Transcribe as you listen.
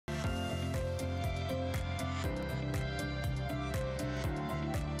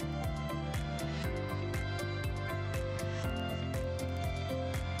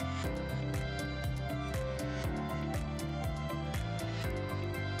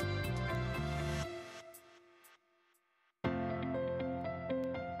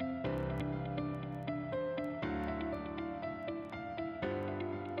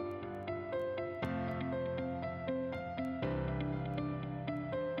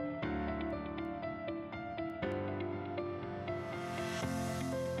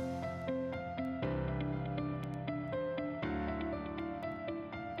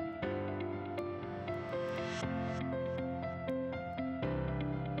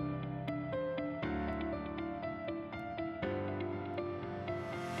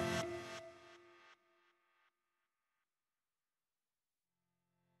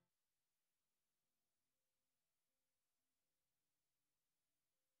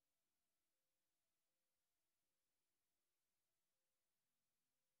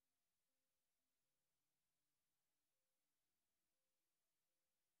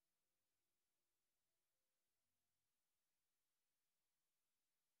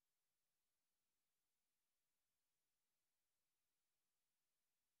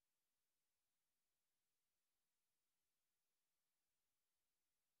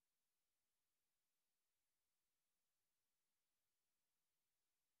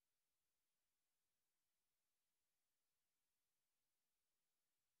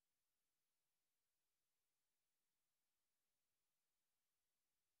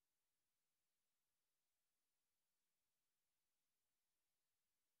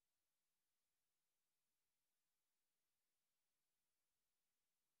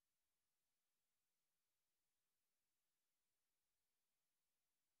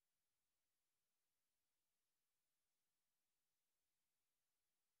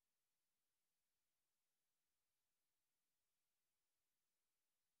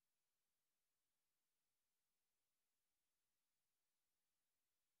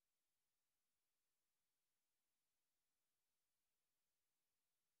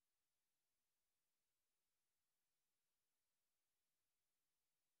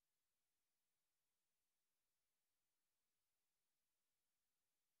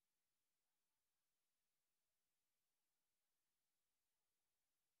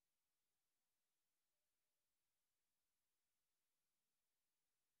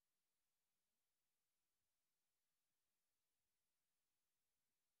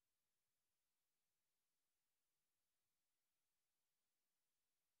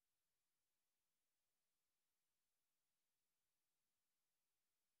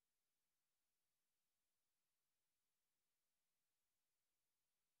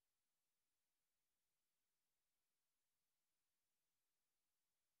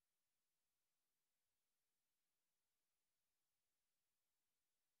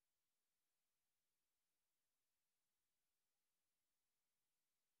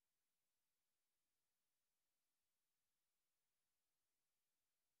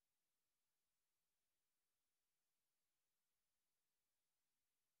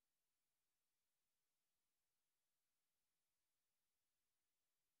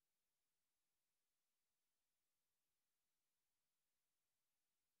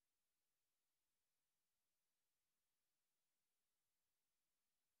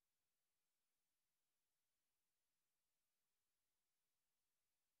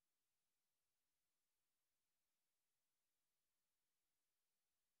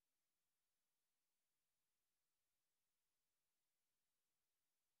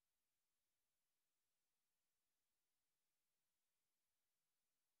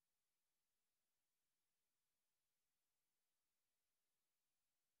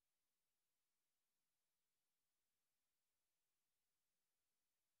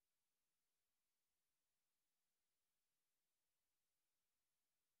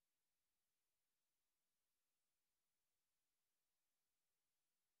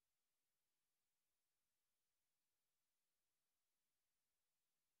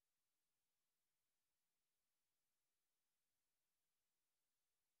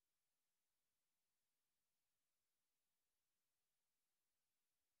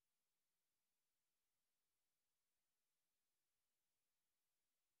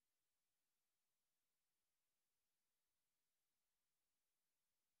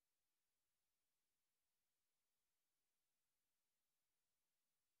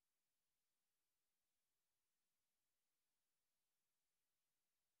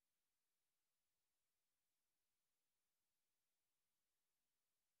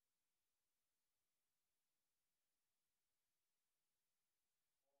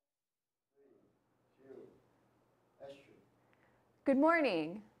Good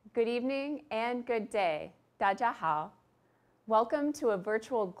morning, good evening, and good day. 大家好. Welcome to a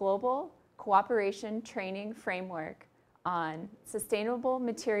virtual global cooperation training framework on sustainable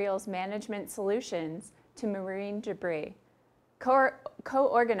materials management solutions to marine debris,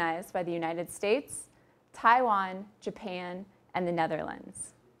 co-organized by the United States, Taiwan, Japan, and the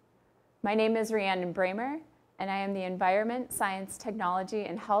Netherlands. My name is Rhiannon Bramer, and I am the Environment, Science, Technology,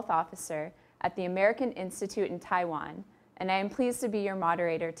 and Health Officer at the American Institute in Taiwan, and I am pleased to be your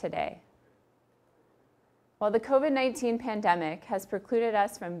moderator today. While the COVID-19 pandemic has precluded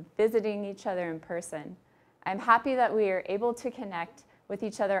us from visiting each other in person, I'm happy that we are able to connect with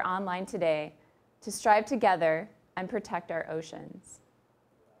each other online today to strive together and protect our oceans.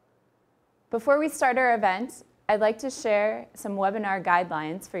 Before we start our event, I'd like to share some webinar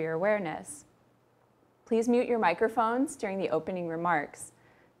guidelines for your awareness. Please mute your microphones during the opening remarks.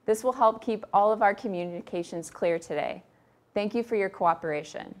 This will help keep all of our communications clear today. Thank you for your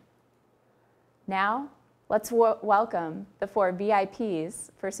cooperation. Now, let's welcome the 4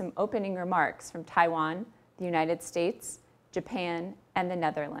 VIPs for some opening remarks from Taiwan, the United States, Japan, and the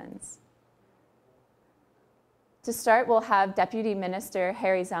Netherlands. To start, we'll have Deputy Minister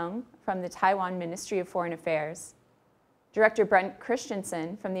Harry Zhang from the Taiwan Ministry of Foreign Affairs, Director Brent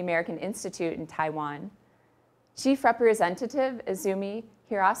Christensen from the American Institute in Taiwan, Chief Representative Izumi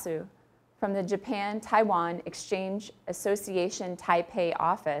Hirasu from the Japan-Taiwan Exchange Association Taipei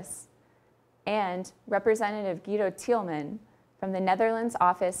office, and Representative Guido Thielman from the Netherlands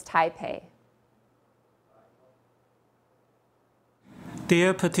office Taipei.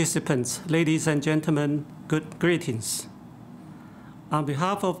 Dear participants, ladies and gentlemen, good greetings. On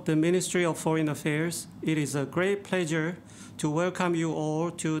behalf of the Ministry of Foreign Affairs, it is a great pleasure to welcome you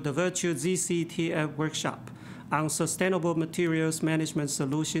all to the virtual vGCTF workshop on sustainable materials management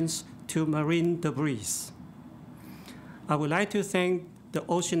solutions to marine debris. I would like to thank the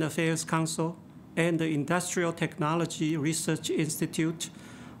Ocean Affairs Council and the Industrial Technology Research Institute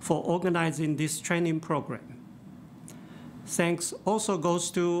for organizing this training program. Thanks also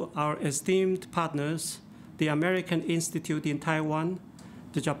goes to our esteemed partners, the American Institute in Taiwan,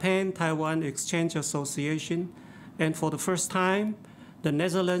 the Japan-Taiwan Exchange Association, and for the first time, the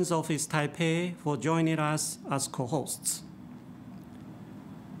Netherlands office Taipei for joining us as co-hosts.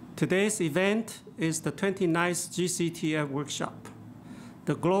 Today's event is the 29th GCTF workshop.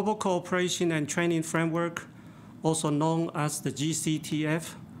 The Global Cooperation and Training Framework, also known as the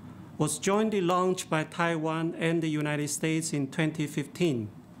GCTF, was jointly launched by Taiwan and the United States in 2015.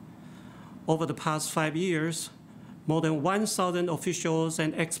 Over the past 5 years, more than 1,000 officials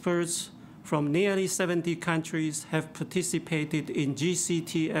and experts from nearly 70 countries have participated in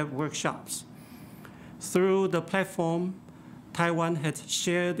GCTF workshops. Through the platform, Taiwan has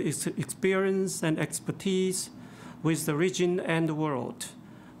shared its experience and expertise with the region and the world,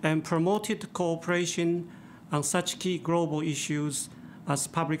 and promoted cooperation on such key global issues as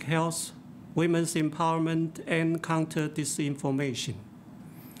public health, women's empowerment, and counter disinformation.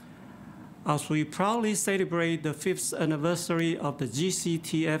 As we proudly celebrate the 5th anniversary of the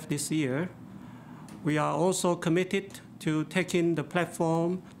GCTF this year, we are also committed to taking the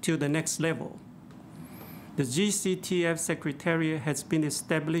platform to the next level. The GCTF Secretariat has been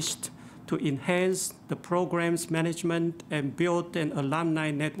established to enhance the program's management and build an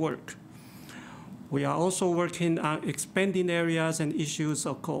alumni network. We are also working on expanding areas and issues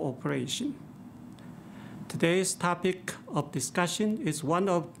of cooperation. Today's topic of discussion is one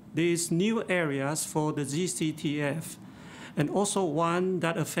of these new areas for the GCTF, and also one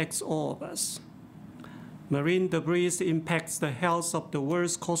that affects all of us. Marine debris impacts the health of the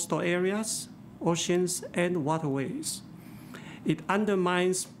world's coastal areas, oceans, and waterways. It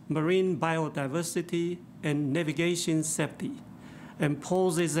undermines marine biodiversity and navigation safety, and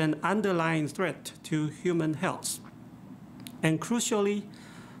poses an underlying threat to human health. And crucially,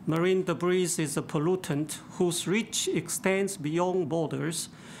 marine debris is a pollutant whose reach extends beyond borders,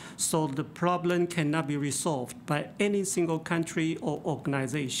 so the problem cannot be resolved by any single country or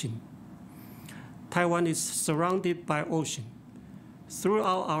organization. Taiwan is surrounded by ocean.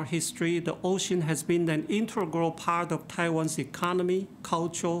 Throughout our history, the ocean has been an integral part of Taiwan's economy,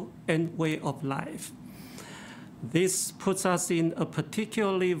 culture, and way of life. This puts us in a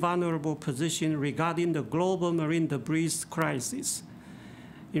particularly vulnerable position regarding the global marine debris crisis.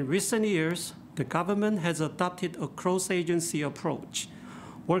 In recent years, the government has adopted a cross-agency approach,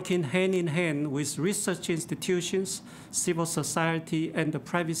 working hand in hand with research institutions, civil society, and the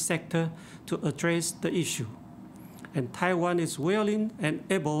private sector to address the issue. And Taiwan is willing and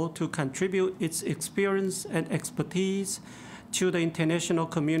able to contribute its experience and expertise to the international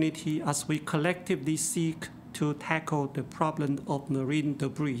community as we collectively seek to tackle the problem of marine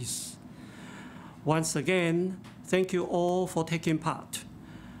debris. Once again, thank you all for taking part.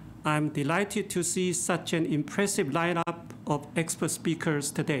 I'm delighted to see such an impressive lineup of expert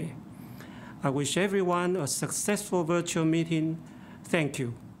speakers today. I wish everyone a successful virtual meeting. Thank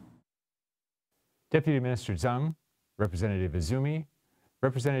you. Deputy Minister Zhang, Representative Izumi,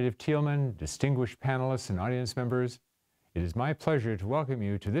 Representative Thielman, distinguished panelists and audience members, it is my pleasure to welcome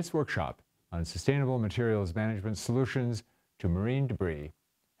you to this workshop on Sustainable Materials Management Solutions to Marine Debris,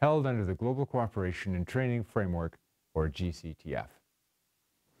 held under the Global Cooperation and Training Framework, or GCTF.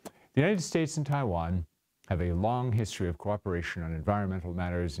 The United States and Taiwan have a long history of cooperation on environmental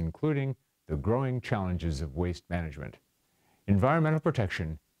matters, including the growing challenges of waste management. Environmental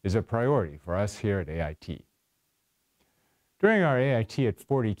protection is a priority for us here at AIT. During our AIT at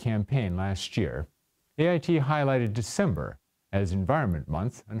 40 campaign last year, AIT highlighted December as Environment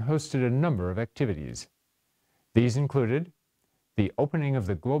Month and hosted a number of activities. These included the opening of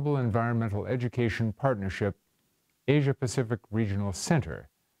the Global Environmental Education Partnership Asia-Pacific Regional Center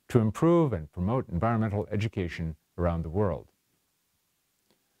to improve and promote environmental education around the world.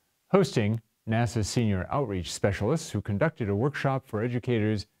 Hosting NASA's senior outreach specialists who conducted a workshop for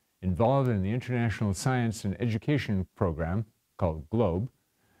educators involved in the International Science and Education Program called GLOBE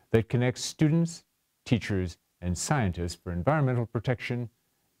that connects students, teachers, and scientists for environmental protection,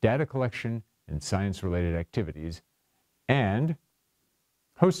 data collection, and science-related activities, and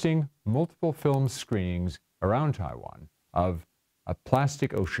hosting multiple film screenings around Taiwan of A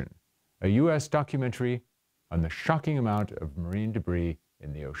Plastic Ocean, a U.S. documentary on the shocking amount of marine debris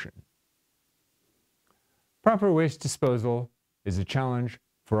in the ocean. Proper waste disposal is a challenge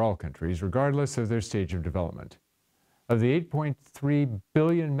for all countries, regardless of their stage of development. Of the 8.3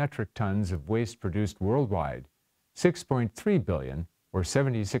 billion metric tons of waste produced worldwide, 6.3 billion, or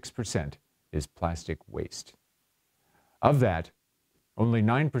 76%, is plastic waste. Of that, only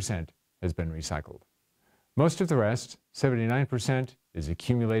 9% has been recycled. Most of the rest, 79%, is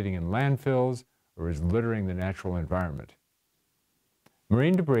accumulating in landfills or is littering the natural environment.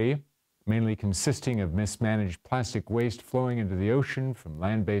 Marine debris, mainly consisting of mismanaged plastic waste flowing into the ocean from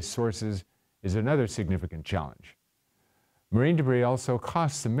land-based sources, is another significant challenge. Marine debris also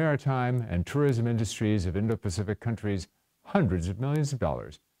costs the maritime and tourism industries of Indo-Pacific countries hundreds of millions of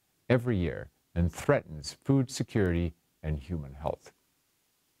dollars every year and threatens food security and human health.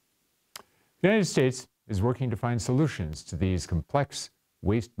 The United States is working to find solutions to these complex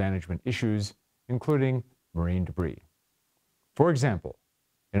waste management issues, including marine debris. For example,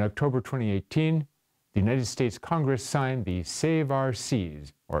 in October 2018, the United States Congress signed the Save Our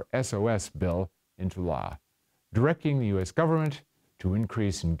Seas, or SOS bill, into law, directing the U.S. government to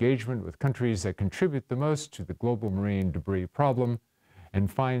increase engagement with countries that contribute the most to the global marine debris problem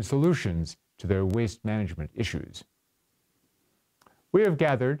and find solutions to their waste management issues. We have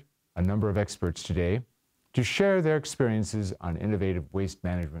gathered a number of experts today to share their experiences on innovative waste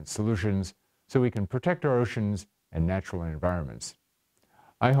management solutions so we can protect our oceans and natural environments.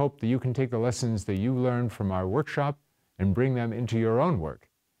 I hope that you can take the lessons that you learned from our workshop and bring them into your own work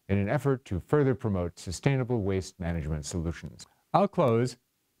in an effort to further promote sustainable waste management solutions. I'll close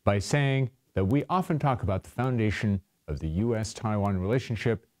by saying that we often talk about the foundation of the U.S.-Taiwan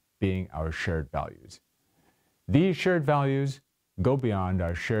relationship being our shared values. These shared values go beyond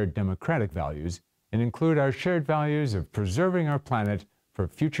our shared democratic values and include our shared values of preserving our planet for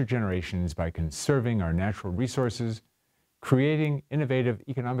future generations by conserving our natural resources, creating innovative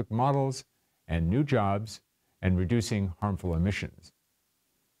economic models and new jobs, and reducing harmful emissions.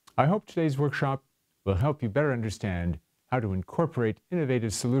 I hope today's workshop will help you better understand how to incorporate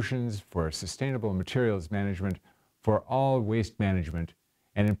innovative solutions for sustainable materials management for all waste management,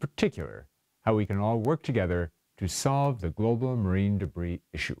 and in particular, how we can all work together to solve the global marine debris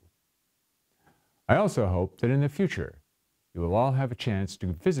issue. I also hope that in the future, you will all have a chance to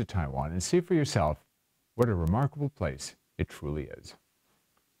visit Taiwan and see for yourself what a remarkable place it truly is.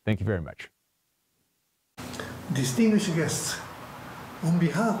 Thank you very much. Distinguished guests, on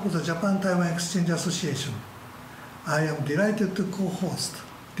behalf of the Japan-Taiwan Exchange Association, I am delighted to co-host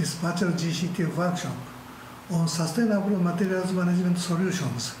this virtual GCTF workshop on sustainable materials management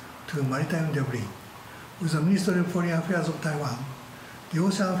solutions to maritime debris with the Ministry of Foreign Affairs of Taiwan, the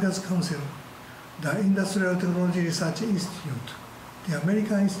Ocean Affairs Council, the Industrial Technology Research Institute, the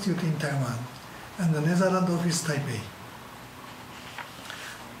American Institute in Taiwan, and the Netherlands office Taipei.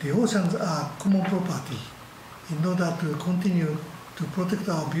 The oceans are common property. In order to continue to protect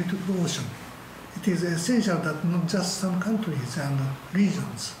our beautiful ocean, it is essential that not just some countries and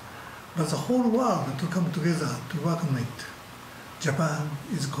regions, but the whole world to come together to work on it. Japan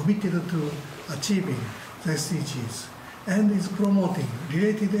is committed to achieving the SDGs, and is promoting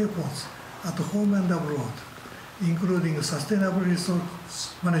related efforts at home and abroad, including sustainable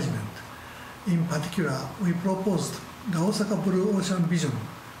resource management. In particular, we proposed the Osaka Blue Ocean Vision,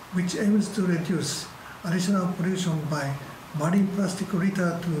 which aims to reduce additional pollution by marine plastic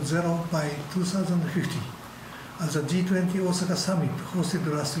litter to zero by 2050. At the G20 Osaka Summit hosted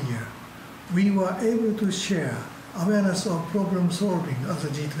last year, we were able to share awareness of problem solving at the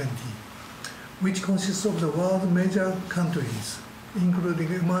G20, which consists of the world's major countries,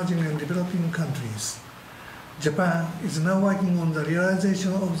 including emerging and developing countries. Japan is now working on the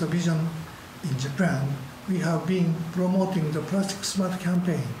realization of the vision. In Japan, we have been promoting the Plastic Smart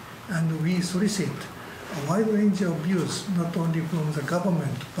campaign, and we solicit a wide range of views not only from the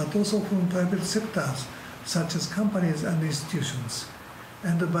government but also from private sectors such as companies and institutions.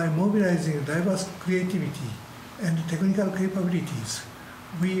 And by mobilizing diverse creativity and technical capabilities,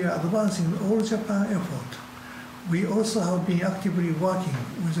 we are advancing the all-Japan effort. We also have been actively working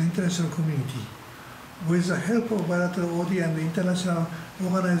with the international community. With the help of bilateral OD and international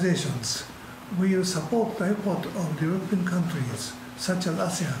organizations, we will support the effort of developing countries such as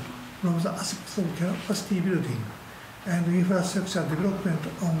ASEAN from the aspects of capacity building and infrastructure development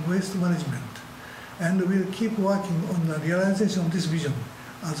on waste management, and we will keep working on the realization of this vision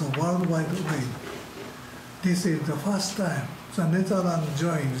as a worldwide wave. This is the first time the Netherlands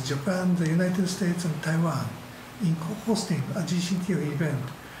joins Japan, the United States, and Taiwan in co-hosting a GCTF event,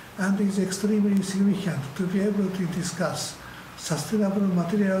 and is extremely significant to be able to discuss sustainable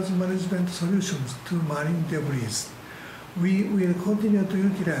materials management solutions to marine debris. We will continue to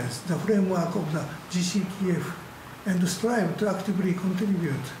utilize the framework of the GCTF and strive to actively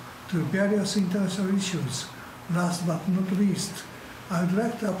contribute to various international issues. Last but not least, I would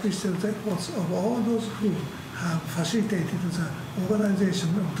like to appreciate the efforts of all those who have facilitated the organization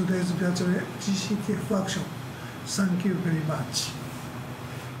of today's virtual GCTF workshop. Thank you very much.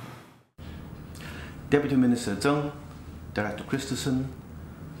 Deputy Minister Zheng, Director Christensen,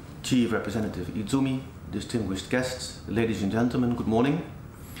 Chief Representative Izumi, distinguished guests, ladies and gentlemen, good morning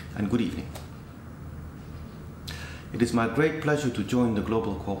and good evening. It is my great pleasure to join the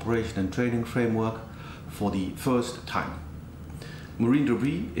Global Cooperation and Training Framework for the first time. Marine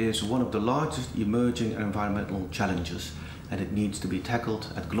debris is one of the largest emerging environmental challenges, and it needs to be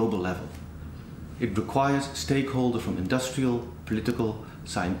tackled at global level. It requires stakeholders from industrial, political,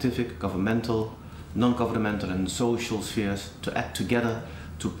 scientific, governmental, non-governmental and social spheres to act together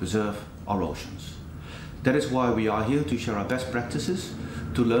to preserve our oceans. That is why we are here to share our best practices,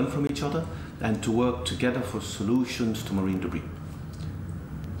 to learn from each other, and to work together for solutions to marine debris.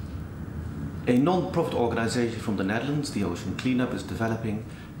 A non-profit organization from the Netherlands, the Ocean Cleanup, is developing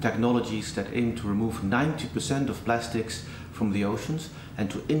technologies that aim to remove 90% of plastics from the oceans and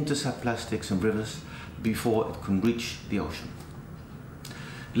to intercept plastics in rivers before it can reach the ocean.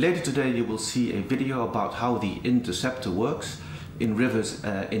 Later today you will see a video about how the interceptor works in rivers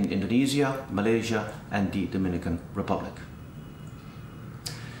in Indonesia, Malaysia and the Dominican Republic.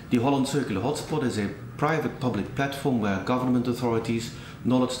 The Holland Circular Hotspot is a private-public platform where government authorities,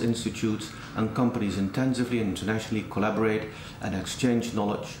 knowledge institutes and companies intensively and internationally collaborate and exchange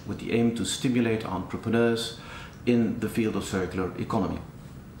knowledge with the aim to stimulate entrepreneurs in the field of circular economy.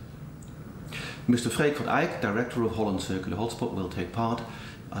 Mr. Freek van Eyck, Director of Holland Circular Hotspot, will take part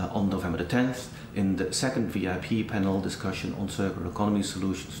on November the 10th in the second VIP panel discussion on circular economy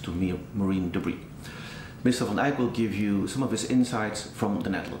solutions to marine debris. Mr. van Eyck will give you some of his insights from the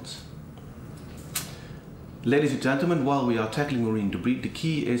Netherlands. Ladies and gentlemen, while we are tackling marine debris, the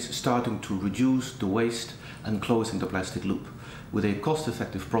key is starting to reduce the waste and closing the plastic loop. With a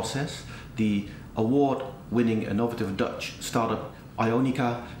cost-effective process, the award-winning innovative Dutch startup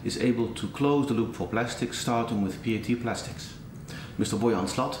Ionica is able to close the loop for plastics, starting with PET plastics. Mr. Boyan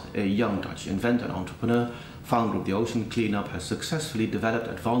Slat, a young Dutch inventor and entrepreneur, founder of the Ocean Cleanup, has successfully developed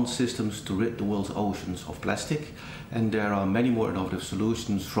advanced systems to rid the world's oceans of plastic, and there are many more innovative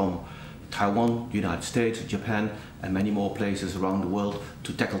solutions from Taiwan, United States, Japan and many more places around the world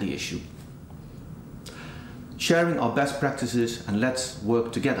to tackle the issue. Sharing our best practices and let's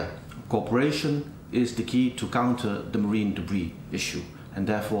work together. Cooperation is the key to counter the marine debris issue, and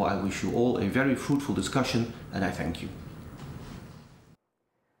therefore I wish you all a very fruitful discussion and I thank you.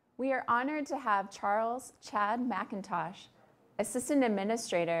 We are honored to have Charles Chad McIntosh, Assistant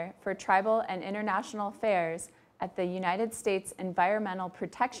Administrator for Tribal and International Affairs at the United States Environmental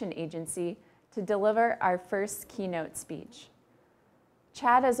Protection Agency, to deliver our first keynote speech.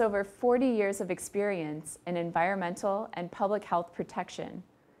 Chad has over 40 years of experience in environmental and public health protection,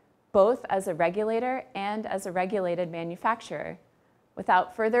 both as a regulator and as a regulated manufacturer.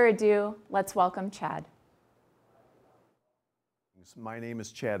 Without further ado, let's welcome Chad. My name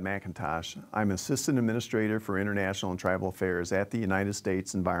is Chad McIntosh. I'm Assistant Administrator for International and Tribal Affairs at the United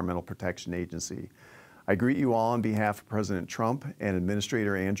States Environmental Protection Agency. I greet you all on behalf of President Trump and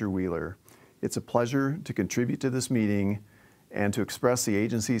Administrator Andrew Wheeler. It's a pleasure to contribute to this meeting and to express the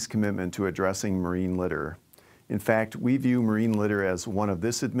agency's commitment to addressing marine litter. In fact, we view marine litter as one of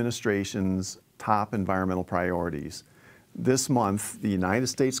this administration's top environmental priorities. This month, the United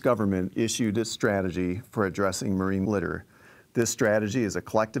States government issued its strategy for addressing marine litter. This strategy is a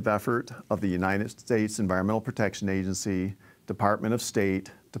collective effort of the United States Environmental Protection Agency, Department of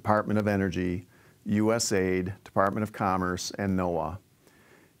State, Department of Energy, USAID, Department of Commerce, and NOAA.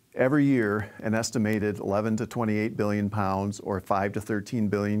 Every year, an estimated 11 to 28 billion pounds or 5 to 13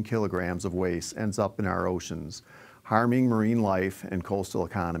 billion kilograms of waste ends up in our oceans, harming marine life and coastal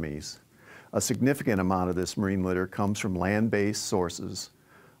economies. A significant amount of this marine litter comes from land-based sources.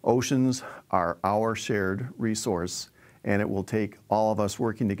 Oceans are our shared resource, and it will take all of us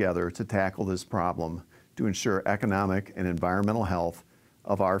working together to tackle this problem to ensure economic and environmental health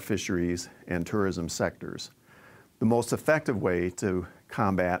of our fisheries and tourism sectors. The most effective way to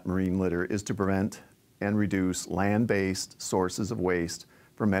combat marine litter is to prevent and reduce land-based sources of waste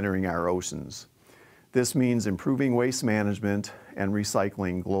from entering our oceans. This means improving waste management and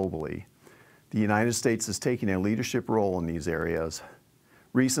recycling globally. The United States is taking a leadership role in these areas.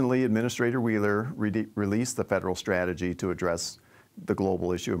 Recently, Administrator Wheeler released the federal strategy to address the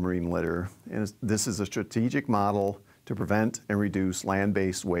global issue of marine litter, and this is a strategic model to prevent and reduce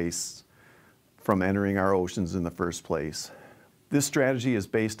land-based wastes from entering our oceans in the first place. This strategy is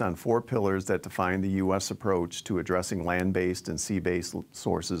based on 4 pillars that define the U.S. approach to addressing land-based and sea-based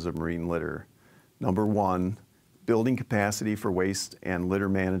sources of marine litter. Number 1, building capacity for waste and litter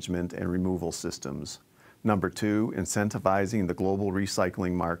management and removal systems. Number 2, incentivizing the global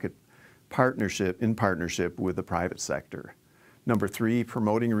recycling market in partnership with the private sector. Number 3,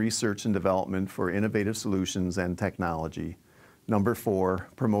 promoting research and development for innovative solutions and technology. Number 4,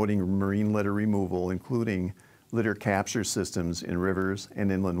 promoting marine litter removal, including litter capture systems in rivers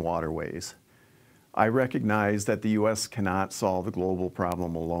and inland waterways. I recognize that the U.S. cannot solve the global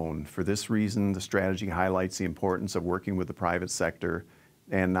problem alone. For this reason, the strategy highlights the importance of working with the private sector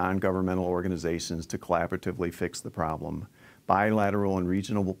and non-governmental organizations to collaboratively fix the problem. Bilateral and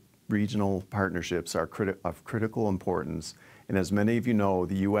regional partnerships are of critical importance, and as many of you know,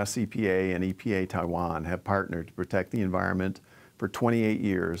 the U.S. EPA and EPA Taiwan have partnered to protect the environment for 28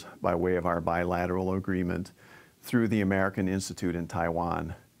 years by way of our bilateral agreement through the American Institute in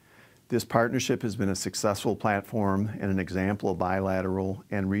Taiwan. This partnership has been a successful platform and an example of bilateral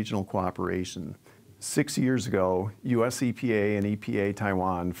and regional cooperation. 6 years ago, U.S. EPA and EPA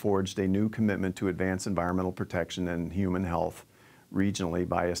Taiwan forged a new commitment to advance environmental protection and human health regionally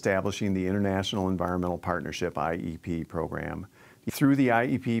by establishing the International Environmental Partnership IEP program. Through the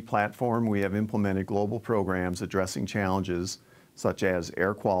IEP platform, we have implemented global programs addressing challenges such as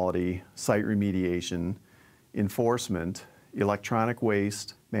air quality, site remediation, enforcement, electronic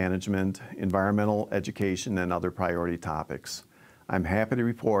waste management, environmental education, and other priority topics. I'm happy to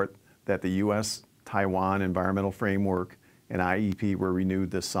report that the U.S.-Taiwan Environmental Framework and IEP were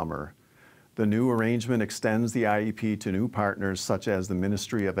renewed this summer. The new arrangement extends the IEP to new partners such as the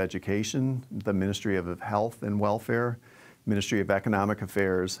Ministry of Education, the Ministry of Health and Welfare, Ministry of Economic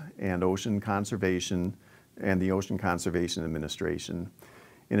Affairs, and Ocean Conservation, and the Ocean Conservation Administration,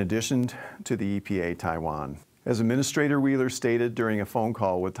 in addition to the EPA Taiwan. As Administrator Wheeler stated during a phone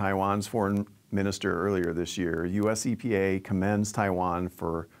call with Taiwan's Foreign Minister earlier this year, U.S. EPA commends Taiwan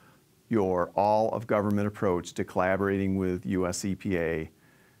for your all-of-government approach to collaborating with U.S. EPA.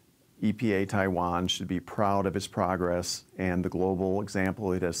 EPA Taiwan should be proud of its progress and the global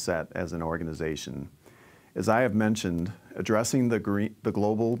example it has set as an organization. As I have mentioned, addressing the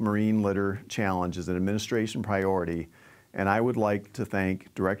global marine litter challenge is an administration priority, and I would like to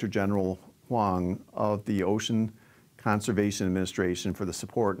thank Director General Huang of the Ocean Conservation Administration for the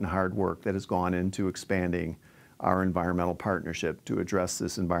support and hard work that has gone into expanding our environmental partnership to address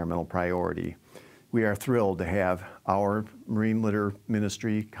this environmental priority. We are thrilled to have our Marine Litter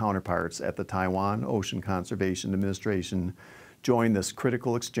Ministry counterparts at the Taiwan Ocean Conservation Administration join this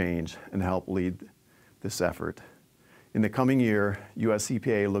critical exchange and help lead this effort. In the coming year, U.S.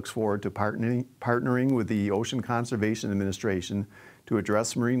 EPA looks forward to partnering with the Ocean Conservation Administration to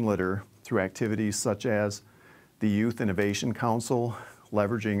address marine litter through activities such as the Youth Innovation Council,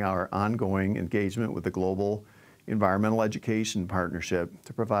 leveraging our ongoing engagement with the Global Environmental Education Partnership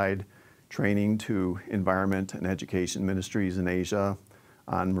to provide training to environment and education ministries in Asia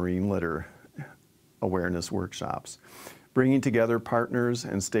on marine litter awareness workshops, bringing together partners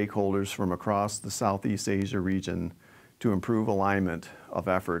and stakeholders from across the Southeast Asia region to improve alignment of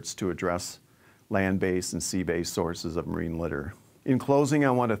efforts to address land-based and sea-based sources of marine litter. In closing,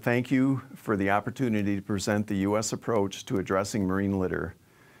 I want to thank you for the opportunity to present the U.S. approach to addressing marine litter.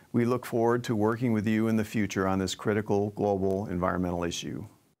 We look forward to working with you in the future on this critical global environmental issue.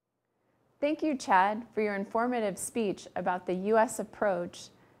 Thank you, Chad, for your informative speech about the U.S. approach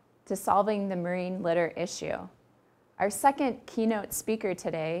to solving the marine litter issue. Our second keynote speaker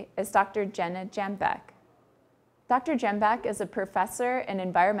today is Dr. Jenna Jambek. Dr. Jambek is a professor in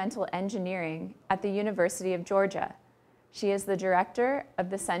environmental engineering at the University of Georgia. She is the director of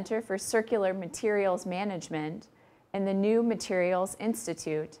the Center for Circular Materials Management in the New Materials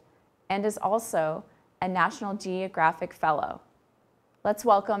Institute and is also a National Geographic Fellow. Let's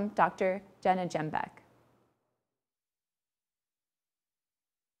welcome Dr. Jenna Jambek.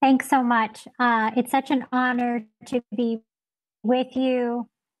 Thanks so much. It's such an honor to be with you.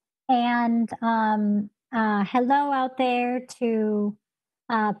 And hello out there to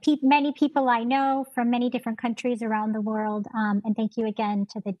many people I know from many different countries around the world. And thank you again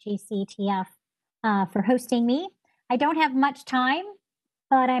to the GCTF for hosting me. I don't have much time,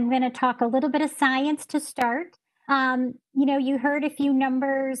 but I'm going to talk a little bit of science to start. You heard a few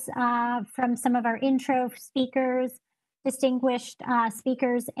numbers from some of our intro speakers, distinguished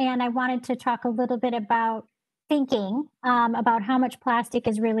speakers, and I wanted to talk a little bit about thinking about how much plastic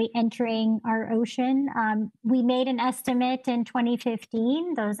is really entering our ocean. We made an estimate in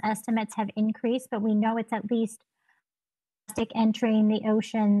 2015. Those estimates have increased, but we know it's at least plastic entering the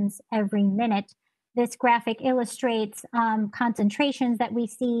oceans every minute. This graphic illustrates concentrations that we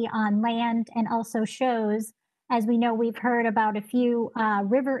see on land and also shows, as we know, we've heard about a few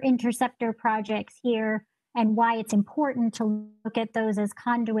river interceptor projects here and why it's important to look at those as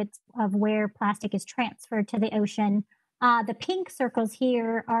conduits of where plastic is transferred to the ocean. The pink circles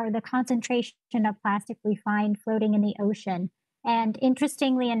here are the concentration of plastic we find floating in the ocean. And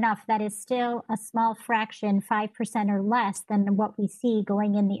interestingly enough, that is still a small fraction, 5% or less than what we see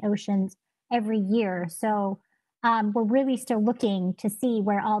going in the oceans every year. So we're really still looking to see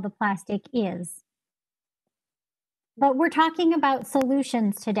where all the plastic is. But we're talking about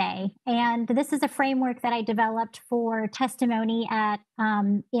solutions today, and this is a framework that I developed for testimony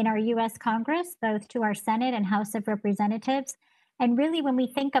in our U.S. Congress, both to our Senate and House of Representatives. And really, when we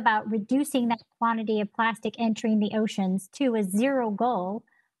think about reducing that quantity of plastic entering the oceans to a zero goal,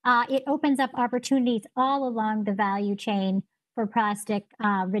 it opens up opportunities all along the value chain for plastic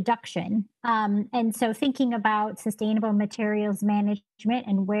reduction. And so thinking about sustainable materials management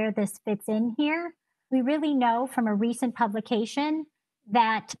and where this fits in here, we really know from a recent publication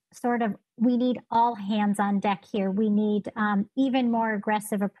that we need all hands on deck here. We need even more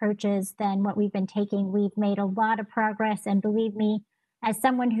aggressive approaches than what we've been taking. We've made a lot of progress, and believe me, as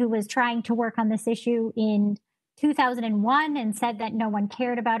someone who was trying to work on this issue in 2001 and said that no one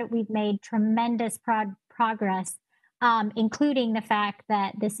cared about it, we've made tremendous progress, including the fact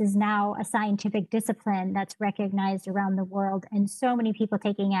that this is now a scientific discipline that's recognized around the world and so many people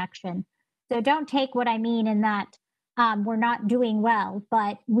taking action. So don't take what I mean in that we're not doing well,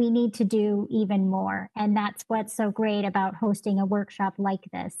 but we need to do even more. And that's what's so great about hosting a workshop like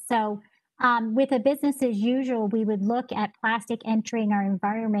this. So with a business as usual, we would look at plastic entering our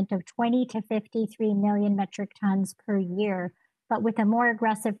environment of 20 to 53 million metric tons per year. But with a more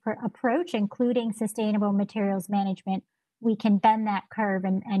aggressive approach, including sustainable materials management, we can bend that curve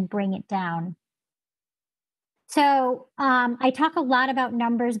and bring it down. So I talk a lot about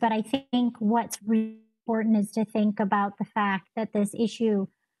numbers, but I think what's really important is to think about the fact that this issue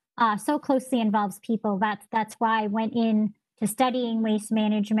so closely involves people. That's why I went in to studying waste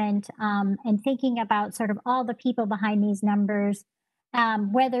management and thinking about sort of all the people behind these numbers,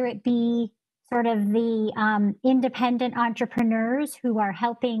 whether it be sort of the independent entrepreneurs who are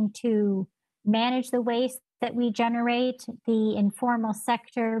helping to manage the waste that we generate, the informal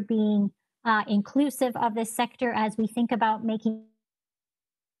sector being inclusive of this sector as we think about making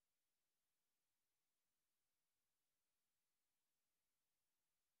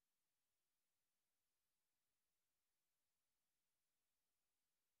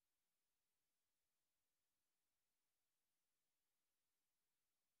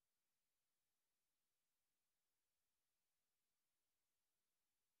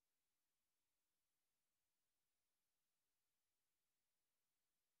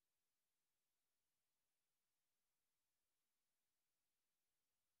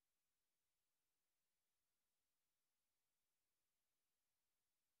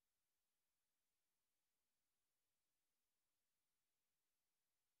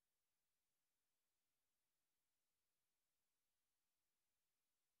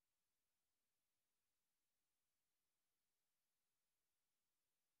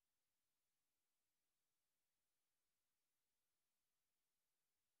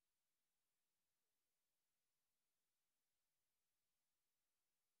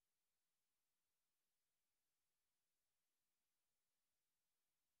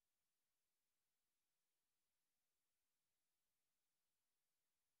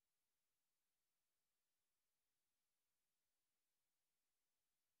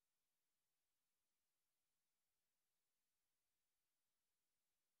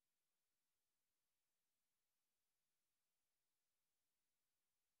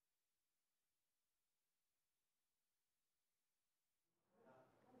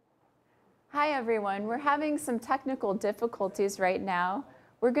Hi everyone, we're having some technical difficulties right now.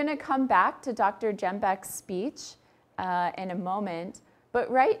 We're going to come back to Dr. Jembeck's speech in a moment,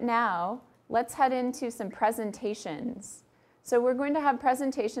 but right now let's head into some presentations. So we're going to have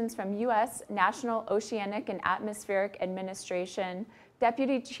presentations from U.S. National Oceanic and Atmospheric Administration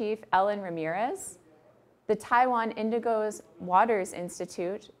Deputy Chief Ellen Ramirez, the Taiwan Indigo's Waters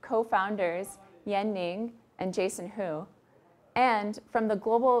Institute co-founders Yan Ning and Jason Hu, and from the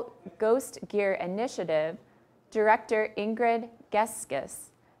Global Ghost Gear Initiative, Director Ingrid Geskis.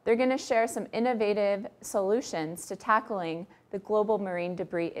 They're going to share some innovative solutions to tackling the global marine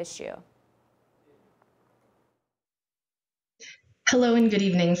debris issue. Hello and good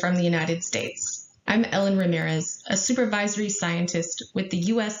evening from the United States. I'm Ellen Ramirez, a supervisory scientist with the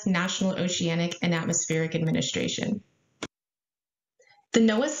U.S. National Oceanic and Atmospheric Administration. The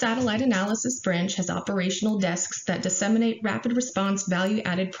NOAA Satellite Analysis Branch has operational desks that disseminate rapid response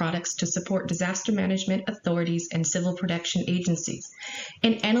value-added products to support disaster management authorities and civil protection agencies.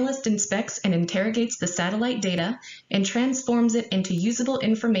 An analyst inspects and interrogates the satellite data and transforms it into usable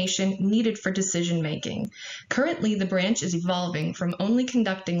information needed for decision-making. Currently, the branch is evolving from only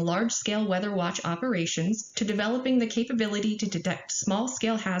conducting large-scale weather watch operations to developing the capability to detect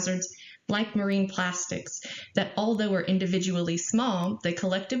small-scale hazards like marine plastics, that although are individually small, they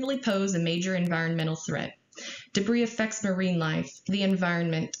collectively pose a major environmental threat. Debris affects marine life, the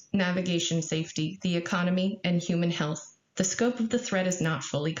environment, navigation safety, the economy, and human health. The scope of the threat is not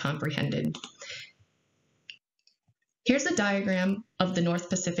fully comprehended. Here's a diagram of the North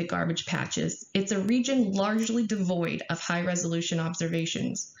Pacific garbage patches. It's a region largely devoid of high-resolution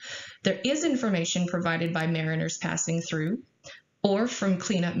observations. There is information provided by mariners passing through, or from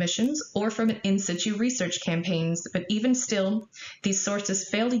cleanup missions, or from in-situ research campaigns, but even still, these sources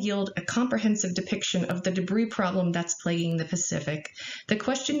fail to yield a comprehensive depiction of the debris problem that's plaguing the Pacific. The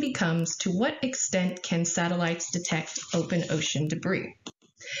question becomes, to what extent can satellites detect open ocean debris?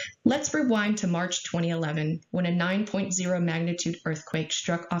 Let's rewind to March 2011, when a 9.0 magnitude earthquake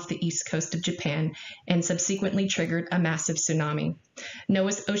struck off the east coast of Japan and subsequently triggered a massive tsunami.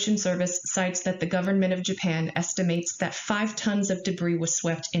 NOAA's Ocean Service cites that the government of Japan estimates that 5 tons of debris was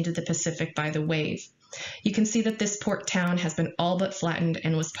swept into the Pacific by the wave. You can see that this port town has been all but flattened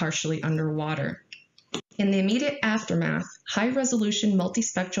and was partially underwater. In the immediate aftermath, high-resolution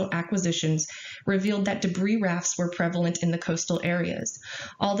multispectral acquisitions revealed that debris rafts were prevalent in the coastal areas.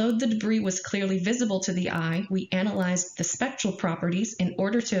 Although the debris was clearly visible to the eye, we analyzed the spectral properties in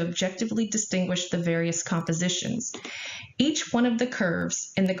order to objectively distinguish the various compositions. Each one of the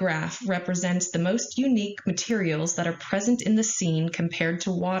curves in the graph represents the most unique materials that are present in the scene compared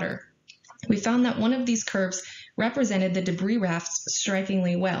to water. We found that one of these curves represented the debris rafts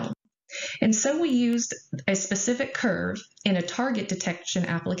strikingly well. And so we used a specific curve in a target detection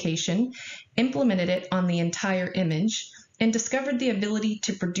application, implemented it on the entire image, and discovered the ability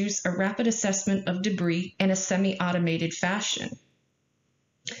to produce a rapid assessment of debris in a semi-automated fashion.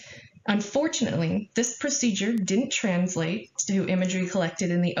 Unfortunately, this procedure didn't translate to imagery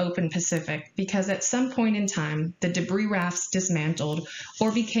collected in the open Pacific because at some point in time, the debris rafts dismantled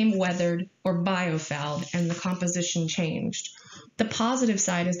or became weathered or biofouled and the composition changed. The positive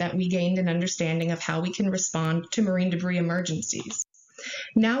side is that we gained an understanding of how we can respond to marine debris emergencies.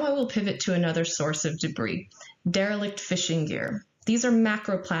 Now I will pivot to another source of debris, derelict fishing gear. These are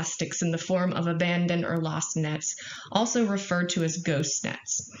macroplastics in the form of abandoned or lost nets, also referred to as ghost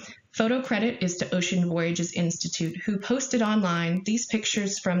nets. Photo credit is to Ocean Voyages Institute, who posted online these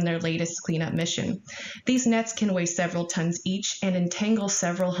pictures from their latest cleanup mission. These nets can weigh several tons each and entangle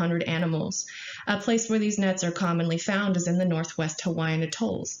several hundred animals. A place where these nets are commonly found is in the northwest Hawaiian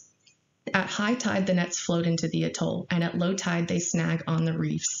atolls. At high tide, the nets float into the atoll, and at low tide, they snag on the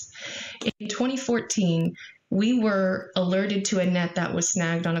reefs. In 2014, we were alerted to a net that was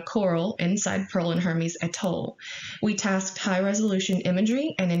snagged on a coral inside Pearl and Hermes Atoll. We tasked high-resolution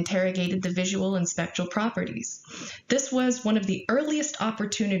imagery and interrogated the visual and spectral properties. This was one of the earliest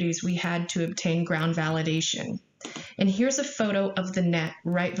opportunities we had to obtain ground validation. And here's a photo of the net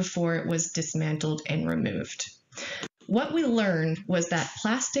right before it was dismantled and removed. What we learned was that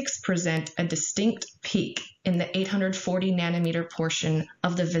plastics present a distinct peak in the 840 nanometer portion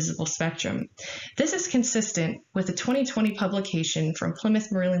of the visible spectrum. This is consistent with a 2020 publication from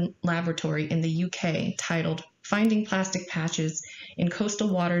Plymouth Marine Laboratory in the UK titled Finding Plastic Patches in Coastal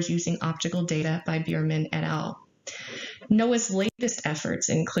Waters Using Optical Data by Bierman et al. NOAA's latest efforts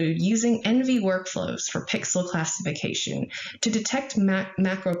include using ENVI workflows for pixel classification to detect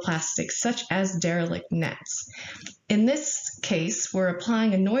macroplastics such as derelict nets. In this case, we're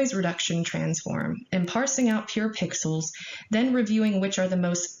applying a noise reduction transform and parsing out pure pixels, then reviewing which are the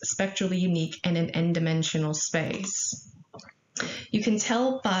most spectrally unique in an n-dimensional space. You can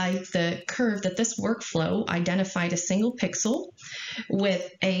tell by the curve that this workflow identified a single pixel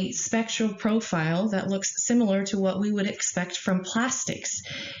with a spectral profile that looks similar to what we would expect from plastics,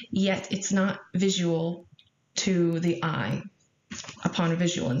 yet it's not visual to the eye upon a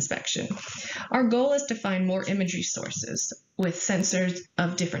visual inspection. Our goal is to find more imagery sources with sensors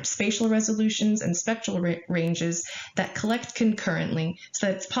of different spatial resolutions and spectral ranges that collect concurrently so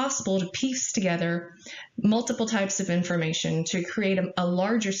that it's possible to piece together multiple types of information to create a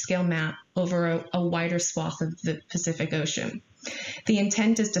larger scale map over a wider swath of the Pacific Ocean. The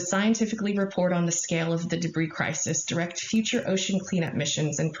intent is to scientifically report on the scale of the debris crisis, direct future ocean cleanup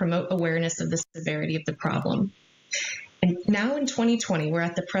missions, and promote awareness of the severity of the problem. And now in 2020, we're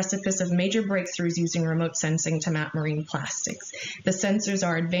at the precipice of major breakthroughs using remote sensing to map marine plastics. The sensors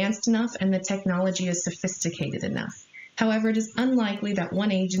are advanced enough and the technology is sophisticated enough. However, it is unlikely that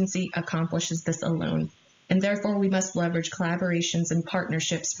one agency accomplishes this alone, and therefore we must leverage collaborations and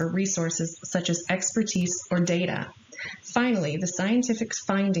partnerships for resources such as expertise or data. Finally, the scientific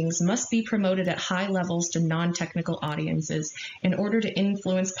findings must be promoted at high levels to non-technical audiences in order to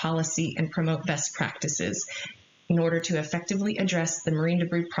influence policy and promote best practices, in order to effectively address the marine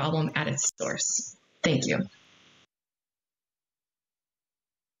debris problem at its source. Thank you.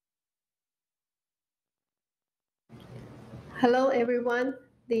 Hello, everyone.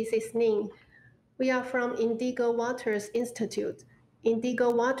 This is Ning. We are from Indigo Waters Institute. Indigo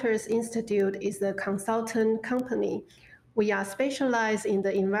Waters Institute is a consultant company. We are specialized in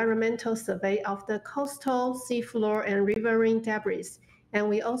the environmental survey of the coastal, seafloor, and riverine debris, and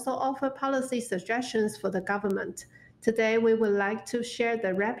we also offer policy suggestions for the government. Today, we would like to share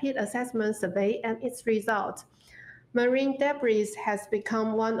the rapid assessment survey and its result. Marine debris has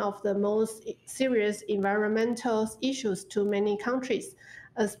become one of the most serious environmental issues to many countries,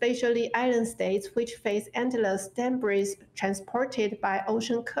 especially island states which face endless debris transported by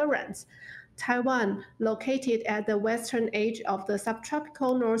ocean currents. Taiwan, located at the western edge of the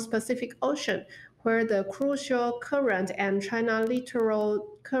subtropical North Pacific Ocean, where the crucial current and China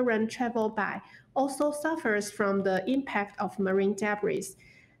littoral current travel by, also suffers from the impact of marine debris.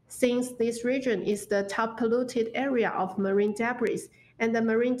 Since this region is the top polluted area of marine debris, and the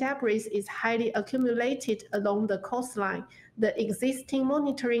marine debris is highly accumulated along the coastline, the existing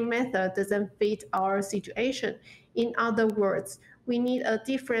monitoring method doesn't fit our situation. In other words, we need a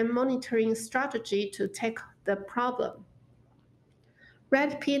different monitoring strategy to tackle the problem.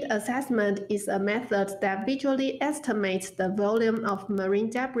 Rapid assessment is a method that visually estimates the volume of marine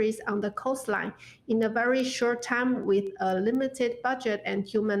debris on the coastline in a very short time with a limited budget and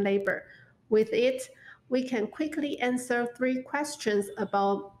human labor. With it, we can quickly answer 3 questions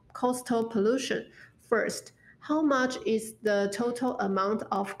about coastal pollution. First, how much is the total amount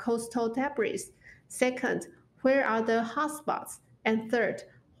of coastal debris? Second, where are the hotspots? And third,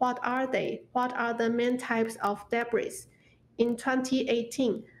 what are they? What are the main types of debris? In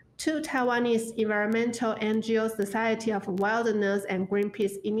 2018, 2 Taiwanese environmental NGOs, Society of Wilderness and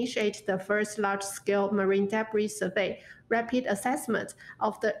Greenpeace, initiated the first large-scale marine debris survey, rapid assessment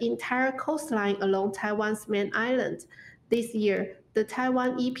of the entire coastline along Taiwan's main island. This year, the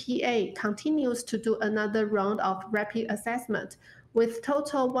Taiwan EPA continues to do another round of rapid assessment. With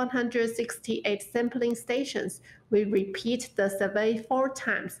total 168 sampling stations, we repeat the survey 4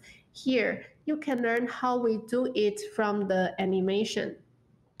 times. Here, you can learn how we do it from the animation.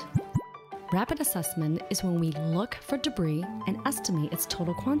 Rapid assessment is when we look for debris and estimate its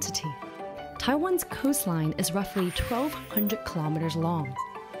total quantity. Taiwan's coastline is roughly 1,200 kilometers long.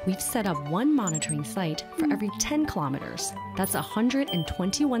 We've set up 1 monitoring site for every 10 kilometers. That's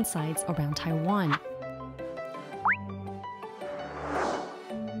 121 sites around Taiwan.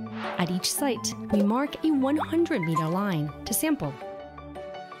 At each site, we mark a 100-meter line to sample.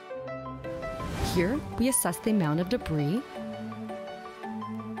 Here, we assess the amount of debris,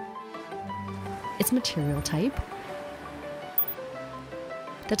 its material type,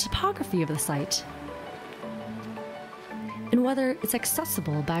 the topography of the site, and whether it's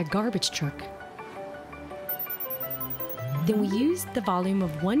accessible by a garbage truck. Then we use the volume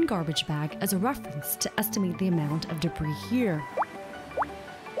of 1 garbage bag as a reference to estimate the amount of debris here.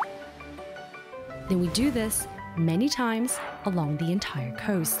 Then we do this many times along the entire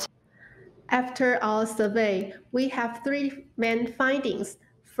coast. After our survey, we have 3 main findings.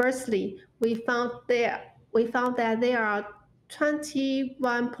 Firstly, we found there we found that there are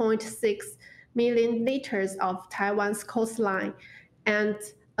 21.6 million liters of Taiwan's coastline, and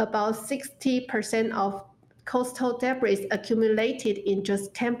about 60% of coastal debris accumulated in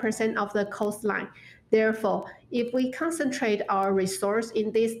just 10% of the coastline. Therefore, if we concentrate our resource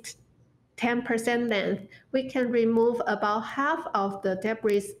in this 10% length, we can remove about half of the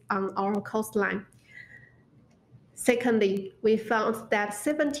debris on our coastline. Secondly, we found that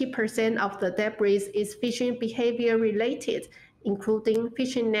 70% of the debris is fishing behavior related, including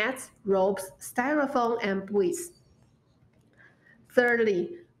fishing nets, ropes, styrofoam, and buoys.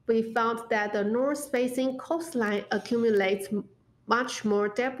 Thirdly, we found that the north-facing coastline accumulates much more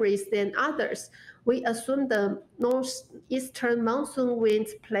debris than others. We assume the northeastern monsoon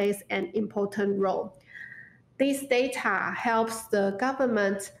winds plays an important role. This data helps the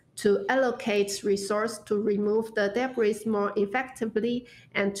government to allocate resources to remove the debris more effectively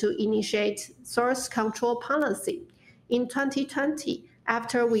and to initiate source control policy. In 2020,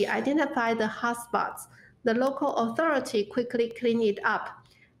 after we identified the hotspots, the local authority quickly cleaned it up.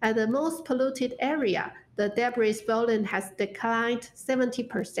 At the most polluted area, the debris volume has declined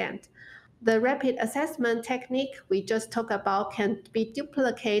 70%. The rapid assessment technique we just talked about can be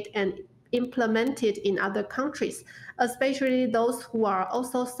duplicated and implemented in other countries, especially those who are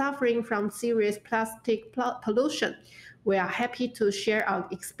also suffering from serious plastic pollution. We are happy to share our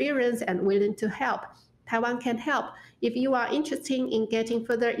experience and willing to help. Taiwan can help. If you are interested in getting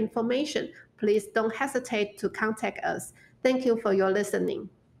further information, please don't hesitate to contact us. Thank you for your listening.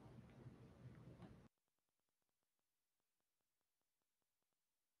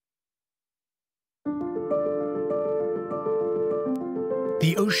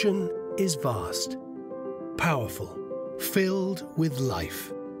 The ocean is vast, powerful, filled with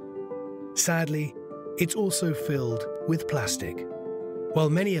life. Sadly, it's also filled with plastic. While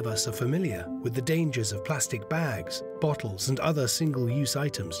many of us are familiar with the dangers of plastic bags, bottles, and other single-use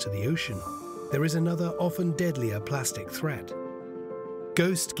items to the ocean, there is another often deadlier plastic threat: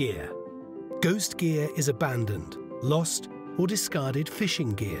 ghost gear. Ghost gear is abandoned, lost, or discarded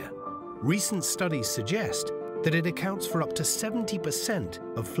fishing gear. Recent studies suggest that it accounts for up to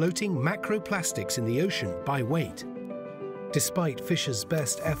 70% of floating macroplastics in the ocean by weight. Despite fishers'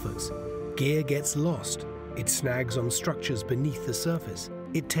 best efforts, gear gets lost. It snags on structures beneath the surface.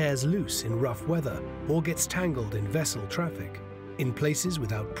 It tears loose in rough weather or gets tangled in vessel traffic. In places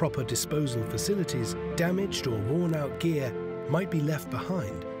without proper disposal facilities, damaged or worn-out gear might be left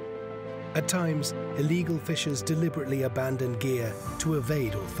behind. At times, illegal fishers deliberately abandon gear to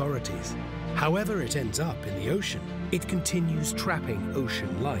evade authorities. However it ends up in the ocean, it continues trapping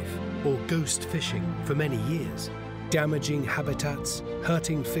ocean life, or ghost fishing, for many years, damaging habitats,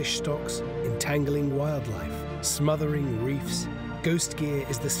 hurting fish stocks, entangling wildlife, smothering reefs. Ghost gear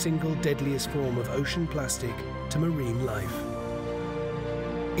is the single deadliest form of ocean plastic to marine life.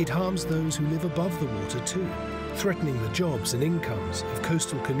 It harms those who live above the water too, threatening the jobs and incomes of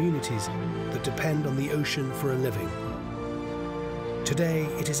coastal communities that depend on the ocean for a living. Today,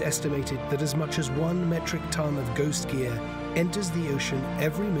 it is estimated that as much as 1 metric ton of ghost gear enters the ocean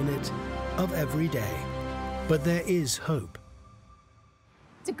every minute of every day. But there is hope.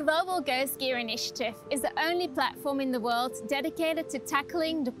 The Global Ghost Gear Initiative is the only platform in the world dedicated to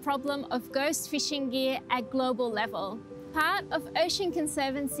tackling the problem of ghost fishing gear at global level. Part of Ocean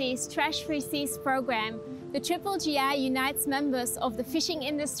Conservancy's Trash Free Seas program, the GGI unites members of the fishing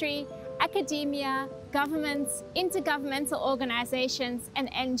industry, academia, governments, intergovernmental organizations, and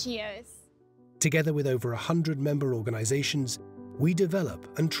NGOs. Together with over 100 member organizations, we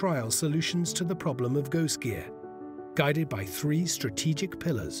develop and trial solutions to the problem of ghost gear, guided by 3 strategic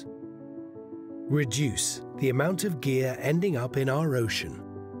pillars. Reduce the amount of gear ending up in our ocean.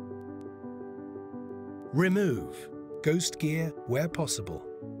 Remove ghost gear where possible.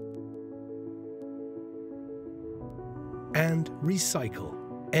 And recycle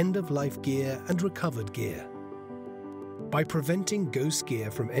end-of-life gear and recovered gear. By preventing ghost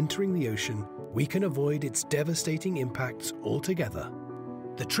gear from entering the ocean, we can avoid its devastating impacts altogether.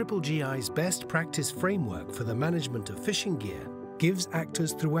 The GGI's best practice framework for the management of fishing gear gives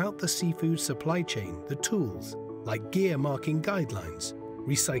actors throughout the seafood supply chain the tools, like gear marking guidelines,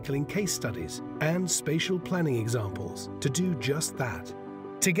 recycling case studies, and spatial planning examples to do just that.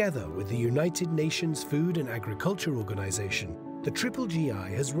 Together with the United Nations Food and Agriculture Organization, the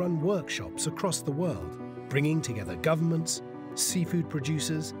GGI has run workshops across the world, bringing together governments, seafood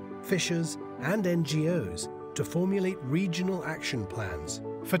producers, fishers, and NGOs to formulate regional action plans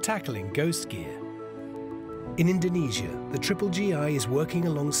for tackling ghost gear. In Indonesia, the GGI is working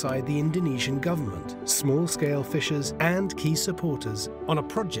alongside the Indonesian government, small-scale fishers and key supporters on a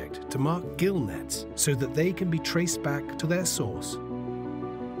project to mark gill nets so that they can be traced back to their source.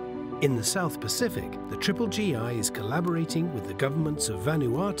 In the South Pacific, the GGI is collaborating with the governments of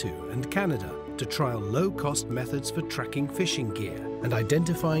Vanuatu and Canada to trial low-cost methods for tracking fishing gear and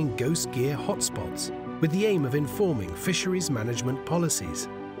identifying ghost gear hotspots with the aim of informing fisheries management policies.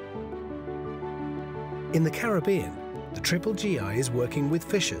 In the Caribbean, the GGI is working with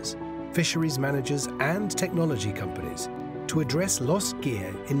fishers, fisheries managers and technology companies to address lost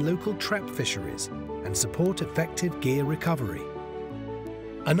gear in local trap fisheries and support effective gear recovery.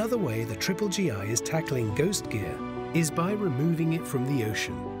 Another way the GGI is tackling ghost gear is by removing it from the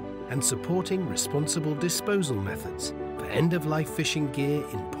ocean and supporting responsible disposal methods for end-of-life fishing gear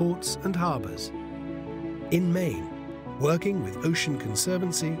in ports and harbours. In Maine, working with Ocean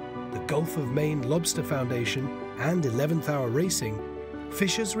Conservancy, the Gulf of Maine Lobster Foundation and 11th Hour Racing,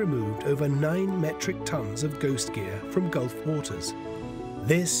 fishers removed over 9 metric tons of ghost gear from Gulf waters.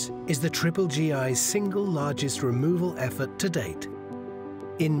 This is the GGI's single largest removal effort to date.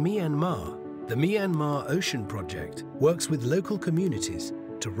 In Myanmar, the Myanmar Ocean Project works with local communities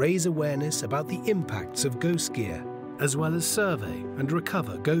to raise awareness about the impacts of ghost gear, as well as survey and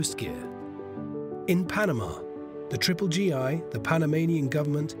recover ghost gear. In Panama, the GGI, the Panamanian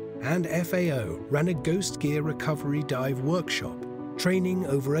government, and FAO ran a ghost gear recovery dive workshop, training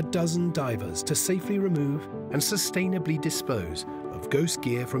over a dozen divers to safely remove and sustainably dispose of ghost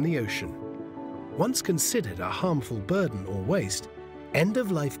gear from the ocean. Once considered a harmful burden or waste,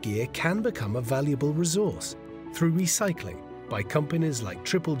 end-of-life gear can become a valuable resource through recycling by companies like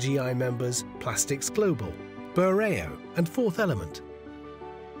GGI members Plastics Global, Burreo, and Fourth Element.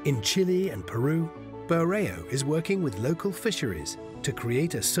 In Chile and Peru, Burreo is working with local fisheries to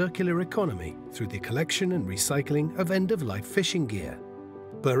create a circular economy through the collection and recycling of end-of-life fishing gear.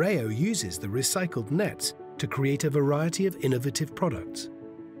 Burreo uses the recycled nets to create a variety of innovative products.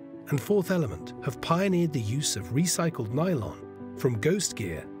 And Fourth Element have pioneered the use of recycled nylon from ghost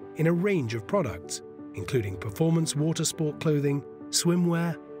gear in a range of products, including performance water sport clothing,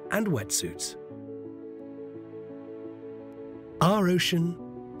 swimwear, and wetsuits. Our ocean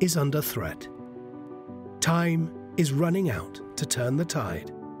is under threat. Time is running out to turn the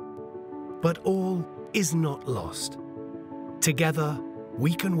tide. But all is not lost. Together,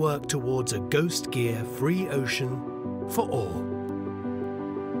 we can work towards a ghost gear-free ocean for all.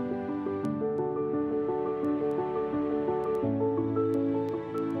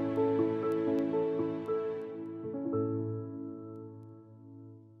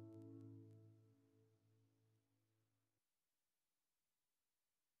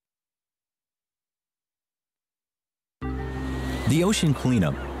 The Ocean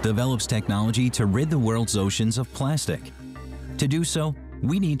Cleanup develops technology to rid the world's oceans of plastic. To do so,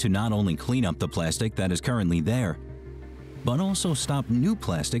 we need to not only clean up the plastic that is currently there, but also stop new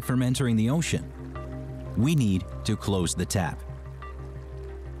plastic from entering the ocean. We need to close the tap.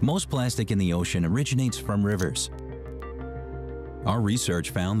 Most plastic in the ocean originates from rivers. Our research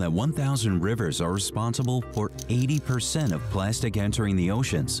found that 1,000 rivers are responsible for 80% of plastic entering the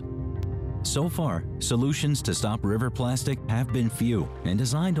oceans. So far, solutions to stop river plastic have been few and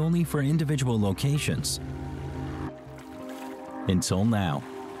designed only for individual locations. Until now.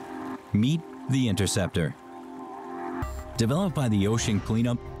 Meet the Interceptor. Developed by the Ocean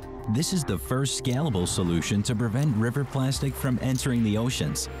Cleanup, this is the first scalable solution to prevent river plastic from entering the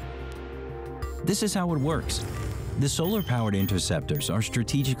oceans. This is how it works. The solar-powered interceptors are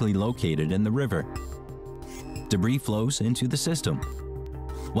strategically located in the river. Debris flows into the system,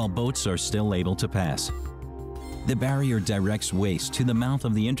 while boats are still able to pass. The barrier directs waste to the mouth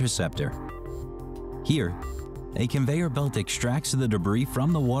of the interceptor. Here, a conveyor belt extracts the debris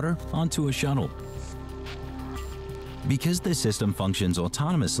from the water onto a shuttle. Because the system functions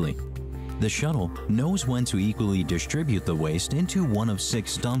autonomously, the shuttle knows when to equally distribute the waste into one of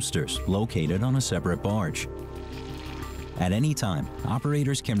 6 dumpsters located on a separate barge. At any time,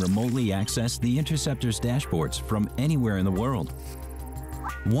 operators can remotely access the interceptor's dashboards from anywhere in the world.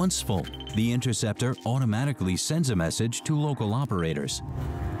 Once full, the interceptor automatically sends a message to local operators.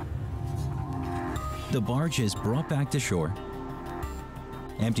 The barge is brought back to shore,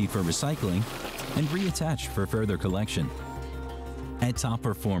 emptied for recycling, and reattached for further collection. At top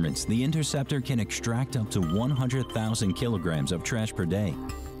performance, the interceptor can extract up to 100,000 kilograms of trash per day.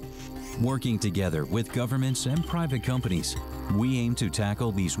 Working together with governments and private companies, we aim to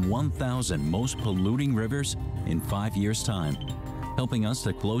tackle these 1,000 most polluting rivers in 5 years' time, helping us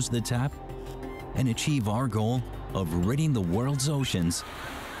to close the tap and achieve our goal of ridding the world's oceans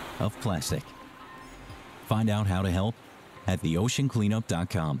of plastic. Find out how to help at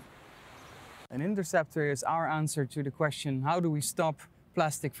theoceancleanup.com. An interceptor is our answer to the question, how do we stop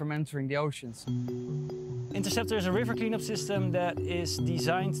plastic from entering the oceans? Interceptor is a river cleanup system that is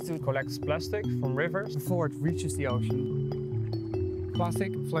designed to collect plastic from rivers before it reaches the ocean.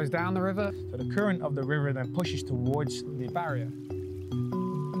 Plastic flows down the river, so the current of the river then pushes towards the barrier.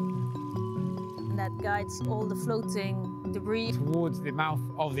 And that guides all the floating debris towards the mouth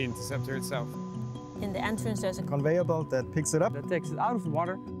of the interceptor itself. In the entrance there's a conveyor belt that picks it up, that takes it out of the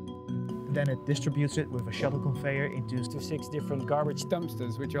water. Then it distributes it with a shuttle conveyor into 6 different garbage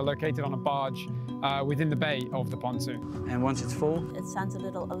dumpsters, which are located on a barge within the bay of the pontoon. And once it's full, it sends a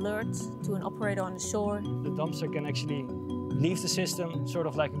little alert to an operator on the shore. The dumpster can actually leave the system, sort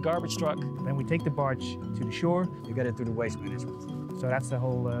of like a garbage truck. Then we take the barge to the shore. You get it to the waste management. So that's the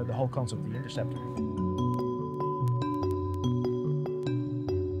whole concept of the interceptor.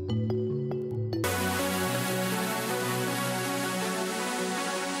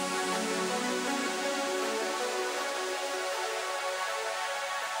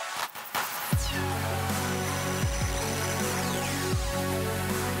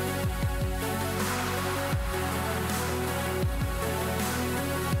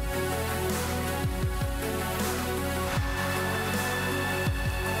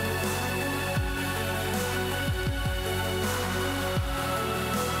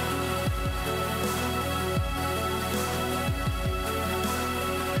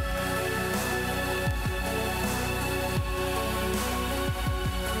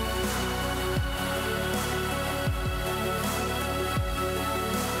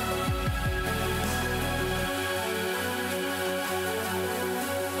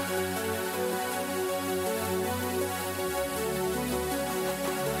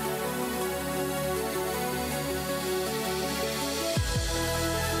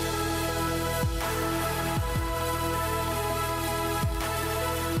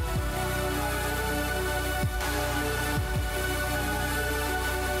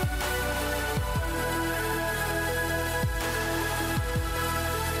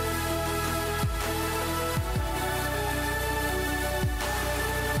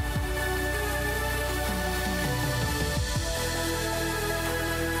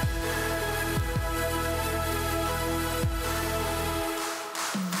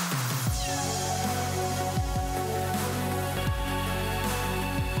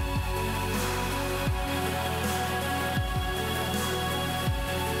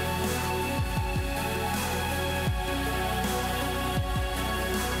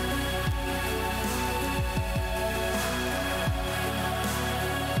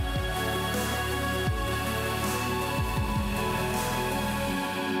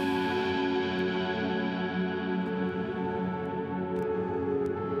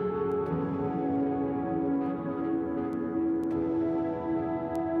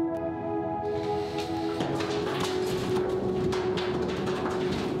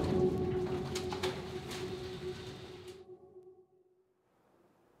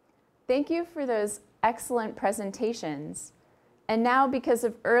 Thank you for those excellent presentations. And now, because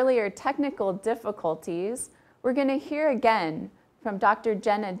of earlier technical difficulties, we're going to hear again from Dr.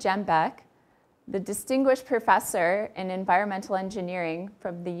 Jenna Jembeck, the Distinguished Professor in Environmental Engineering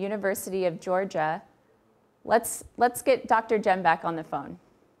from the University of Georgia. Let's get Dr. Jembeck on the phone.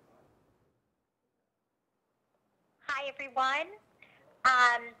 Hi, everyone.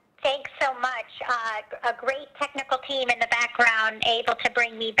 Thanks so much. A great technical team in the background able to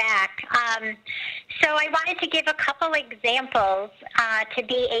bring me back. So I wanted to give a couple examples to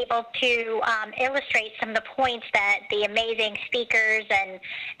be able to illustrate some of the points that the amazing speakers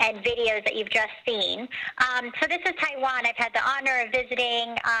and videos that you've just seen. So this is Taiwan. I've had the honor of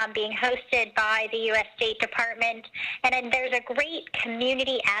visiting, being hosted by the U.S. State Department, and then there's a great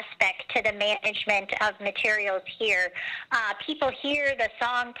community aspect to the management of materials here. People hear the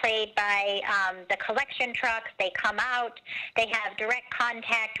song played by the collection trucks. They come out. They have direct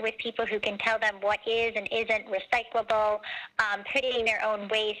contact with people who can tell them what is and isn't recyclable, putting their own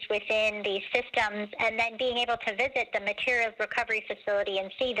waste within these systems, and then being able to visit the materials recovery facility and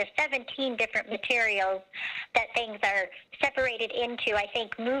see the 17 different materials that things are separated into, I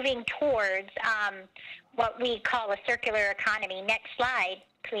think, moving towards what we call a circular economy. Next slide,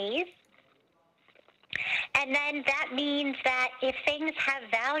 please. And then that means that if things have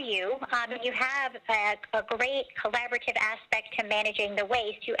value, you have a great collaborative aspect to managing the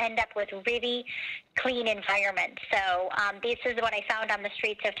waste, you end up with really clean environment. So this is what I found on the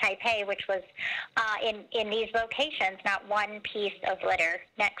streets of Taipei, which was in these locations, not one piece of litter.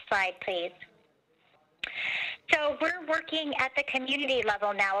 Next slide, please. So we're working at the community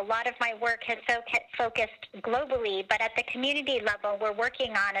level now. A lot of my work has focused globally, but at the community level, we're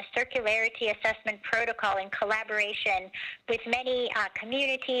working on a circularity assessment protocol in collaboration with many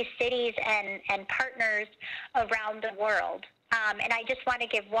communities, cities, and partners around the world. And I just want to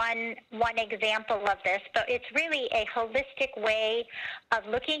give one example of this, but it's really a holistic way of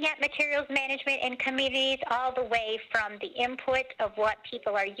looking at materials management in communities, all the way from the input of what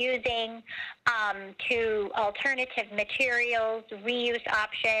people are using to alternative materials, reuse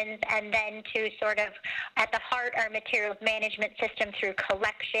options, and then to sort of at the heart our materials management system through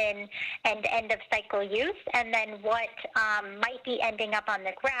collection and end-of-cycle use, and then what might be ending up on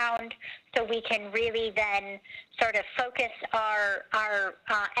the ground, so we can really then sort of focus our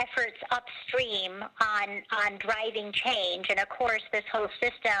efforts upstream on driving change. And of course, this whole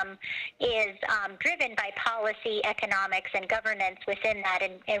system is driven by policy, economics, and governance within that.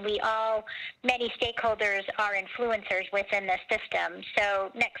 And many stakeholders are influencers within the system.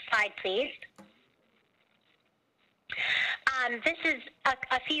 So next slide, please. This is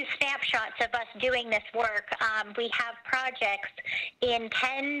a few snapshots of us doing this work. We have projects in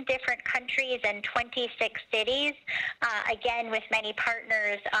 10 different countries and 26 cities, again with many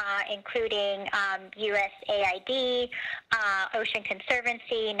partners, including USAID, Ocean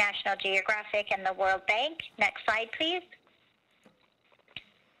Conservancy, National Geographic, and the World Bank. Next slide, please.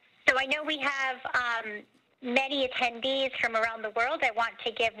 So I know we have many attendees from around the world. I want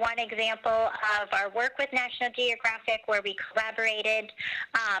to give one example of our work with National Geographic, where we collaborated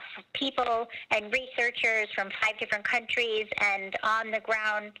people and researchers from 5 different countries and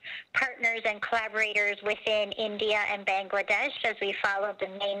on-the-ground partners and collaborators within India and Bangladesh as we followed the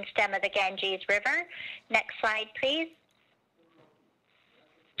main stem of the Ganges River. Next slide, please.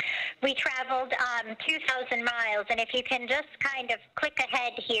 We traveled 2,000 miles, and if you can just kind of click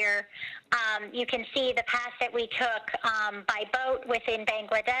ahead here, you can see the path that we took by boat within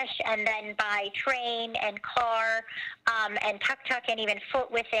Bangladesh, and then by train and car and tuk-tuk and even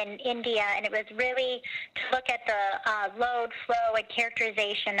foot within India. And it was really to look at the load, flow, and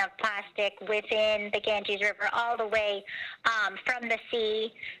characterization of plastic within the Ganges River, all the way from the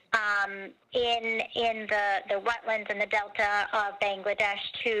sea in the wetlands and the delta of Bangladesh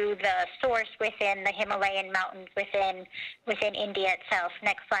to the source within the Himalayan mountains within India itself.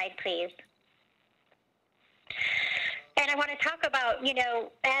 Next slide, please. And I want to talk about,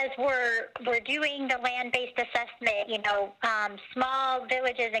 as we're doing the land-based assessment, small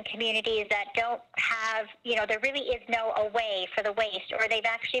villages and communities that don't have, there really is no way for the waste, or they've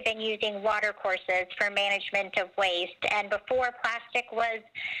actually been using water courses for management of waste. And before plastic was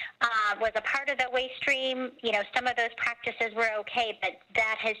a part of the waste stream, some of those practices were okay, but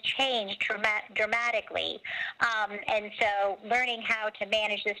that has changed dramatically. And so learning how to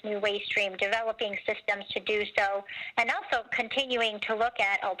manage this new waste stream, developing systems to do so, and also continuing to look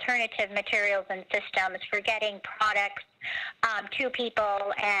at alternative materials and systems for getting products to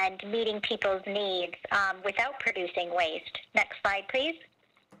people and meeting people's needs without producing waste. Next slide, please.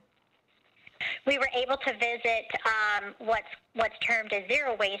 We were able to visit what's termed a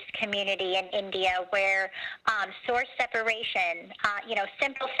zero waste community in India, where source separation,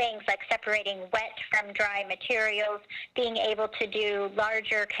 simple things like separating wet from dry materials, being able to do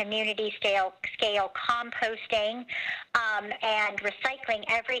larger community scale composting, and recycling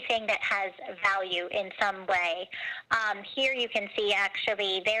everything that has value in some way. Here you can see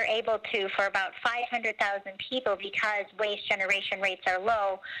actually they're able to, for about 500,000 people, because waste generation rates are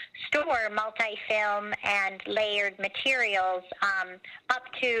low, store multi-film and layered materials up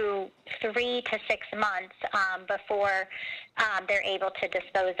to 3 to 6 months before they're able to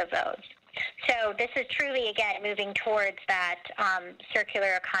dispose of those. So this is truly, again, moving towards that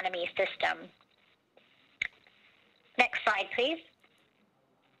circular economy system. Next slide, please.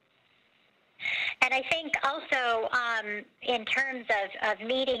 And I think also in terms of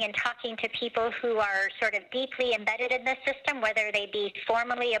meeting and talking to people who are sort of deeply embedded in the system, whether they be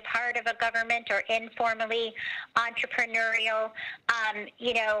formally a part of a government or informally entrepreneurial,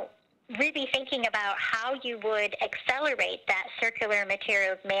 really thinking about how you would accelerate that circular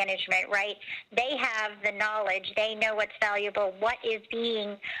materials management, right? They have the knowledge. They know what's valuable, what is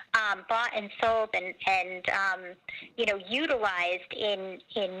being bought and sold and utilized in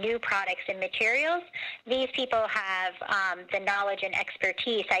new products and materials. These people have the knowledge and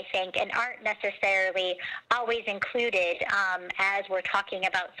expertise, I think, and aren't necessarily always included as we're talking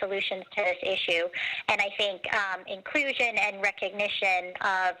about solutions to this issue. And I think inclusion and recognition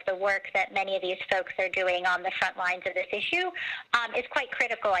of the work that many of these folks are doing on the front lines of this issue is quite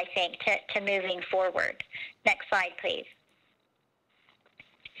critical, I think, to moving forward. Next slide, please.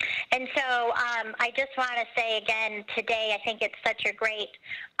 And so I just want to say again today, I think it's such a great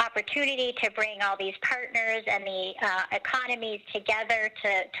opportunity to bring all these partners and the economies together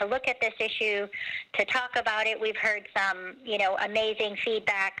to look at this issue, to talk about it. We've heard some, amazing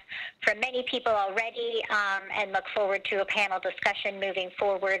feedback from many people already, and look forward to a panel discussion moving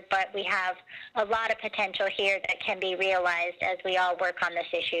forward. But we have a lot of potential here that can be realized as we all work on this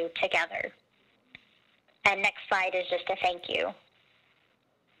issue together. And next slide is just a thank you.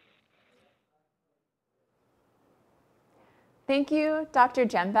 Thank you, Dr.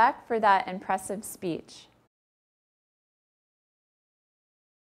 Jembeck, for that impressive speech.